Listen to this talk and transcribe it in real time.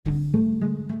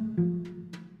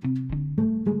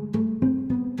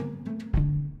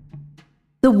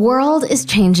The world is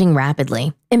changing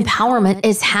rapidly. Empowerment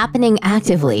is happening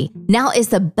actively. Now is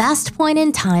the best point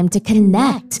in time to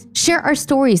connect, share our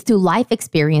stories through life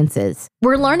experiences.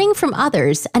 We're learning from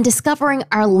others and discovering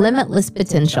our limitless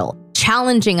potential,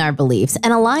 challenging our beliefs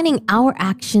and aligning our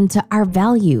action to our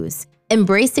values,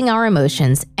 embracing our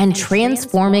emotions and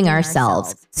transforming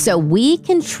ourselves so we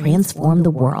can transform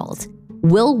the world.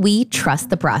 Will we trust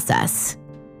the process?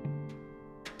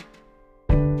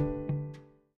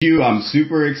 I'm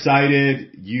super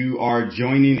excited. You are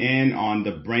joining in on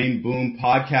the Brain Boom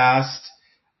podcast.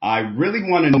 I really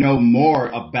want to know more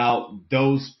about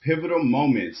those pivotal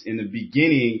moments in the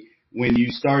beginning when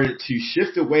you started to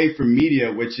shift away from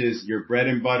media, which is your bread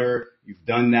and butter. You've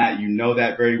done that. You know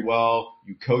that very well.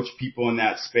 You coach people in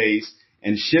that space,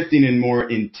 and shifting in more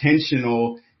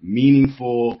intentional,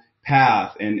 meaningful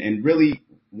path. And really,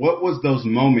 what was those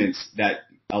moments that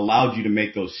allowed you to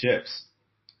make those shifts?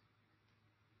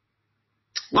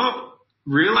 Well,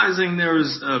 realizing there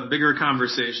was a bigger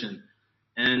conversation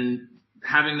and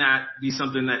having that be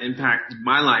something that impacted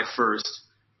my life first,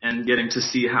 and getting to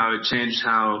see how it changed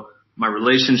how my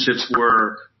relationships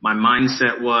were, my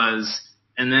mindset was.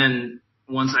 And then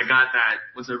once I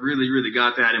really, really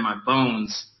got that in my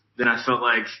bones, then I felt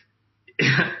like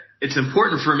it's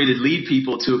important for me to lead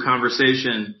people to a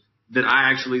conversation that I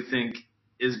actually think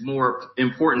is more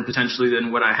important potentially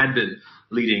than what I had been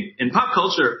leading. In pop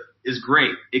culture, is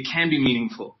great. It can be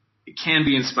meaningful. It can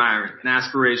be inspiring and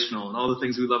aspirational and all the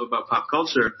things we love about pop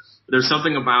culture. But there's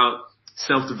something about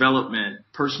self-development,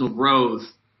 personal growth,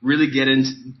 really get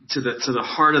into the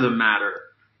heart of the matter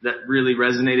that really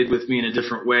resonated with me in a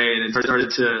different way. And it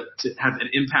started to have an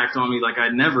impact on me like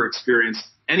I'd never experienced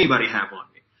anybody have on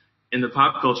me. In the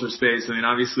pop culture space, I mean,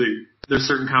 obviously, there's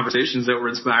certain conversations that were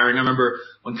inspiring. I remember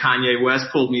when Kanye West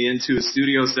pulled me into his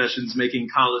studio sessions making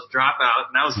College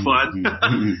Dropout, and that was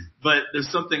fun. But there's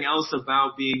something else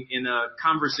about being in a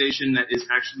conversation that is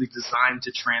actually designed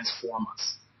to transform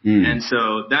us. And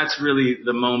so that's really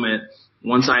the moment.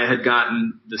 Once I had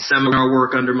gotten the seminar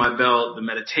work under my belt, the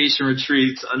meditation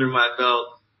retreats under my belt,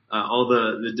 all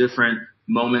the different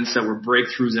moments that were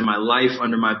breakthroughs in my life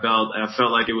under my belt, and I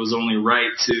felt like it was only right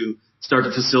to start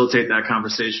to facilitate that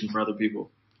conversation for other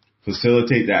people.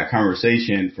 Facilitate that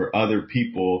conversation for other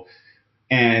people.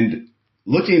 And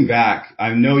looking back,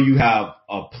 I know you have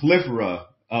a plethora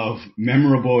of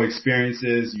memorable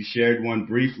experiences. You shared one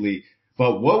briefly,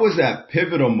 but what was that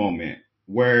pivotal moment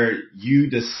where you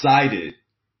decided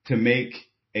to make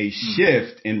a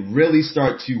shift and really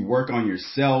start to work on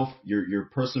yourself, your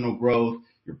personal growth,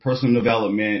 your personal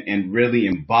development, and really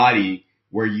embody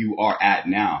where you are at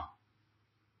now?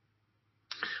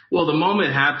 Well, the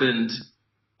moment happened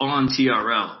on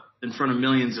TRL in front of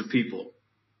millions of people.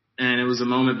 And it was a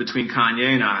moment between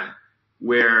Kanye and I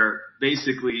where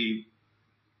basically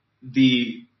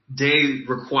the day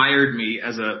required me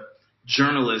as a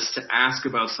journalist to ask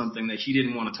about something that he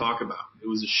didn't want to talk about. It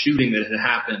was a shooting that had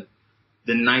happened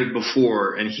the night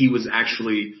before, and he was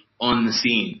actually on the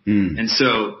scene. And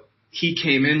so he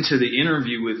came into the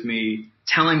interview with me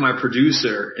telling my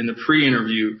producer in the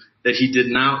pre-interview that he did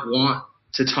not want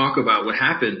to talk about what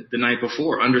happened the night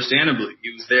before. Understandably,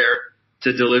 he was there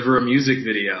to deliver a music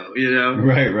video, you know?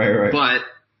 Right. But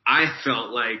I felt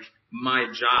like my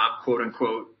job, quote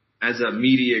unquote, as a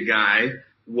media guy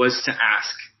was to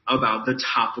ask about the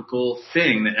topical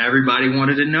thing that everybody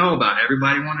wanted to know about.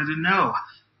 Everybody wanted to know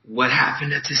what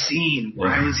happened at the scene.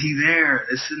 Why was he there?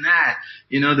 This and that.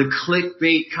 You know, the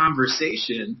clickbait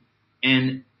conversation.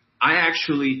 And I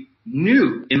actually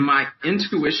knew in my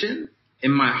intuition,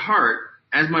 in my heart,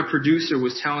 as my producer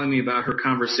was telling me about her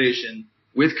conversation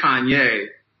with Kanye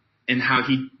and how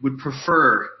he would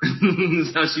prefer, this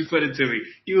is how she put it to me,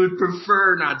 he would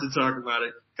prefer not to talk about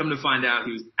it. Come to find out,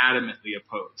 he was adamantly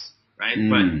opposed, right?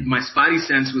 But my spidey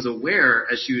sense was aware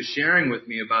as she was sharing with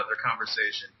me about their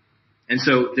conversation. And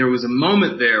so there was a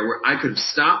moment there where I could have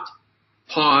stopped,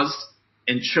 paused,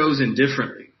 and chosen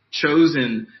differently,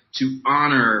 chosen to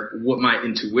honor what my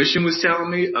intuition was telling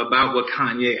me about what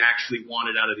Kanye actually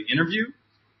wanted out of the interview.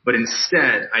 But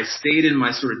instead, I stayed in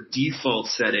my sort of default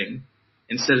setting.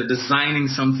 Instead of designing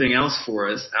something else for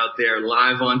us out there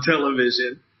live on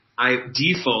television, I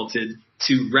defaulted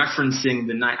to referencing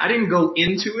the night. I didn't go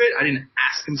into it. I didn't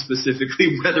ask him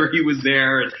specifically whether he was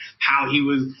there and how he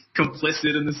was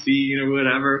complicit in the scene or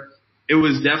whatever. It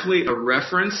was definitely a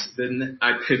reference. Then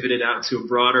I pivoted out to a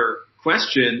broader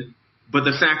question. But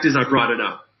the fact is I brought it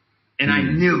up. And I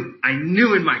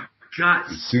knew in my gut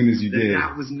as soon as you did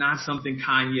that was not something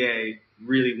Kanye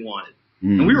really wanted.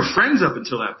 And we were friends up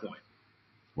until that point.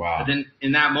 Wow. But then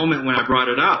in that moment when I brought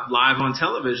it up live on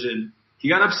television, he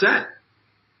got upset.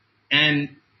 And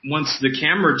once the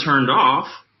camera turned off,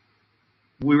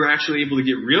 we were actually able to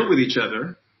get real with each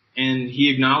other. And he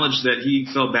acknowledged that he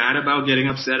felt bad about getting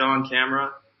upset on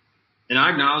camera. And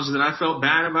I acknowledged that I felt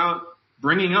bad about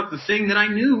bringing up the thing that I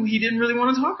knew he didn't really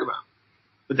want to talk about.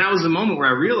 But that was the moment where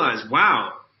I realized,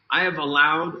 wow, I have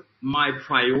allowed my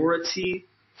priority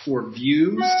for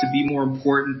views to be more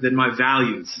important than my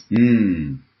values.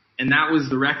 And that was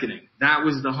the reckoning. That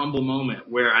was the humble moment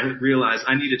where I realized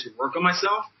I needed to work on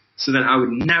myself so that I would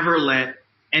never let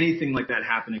anything like that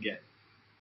happen again.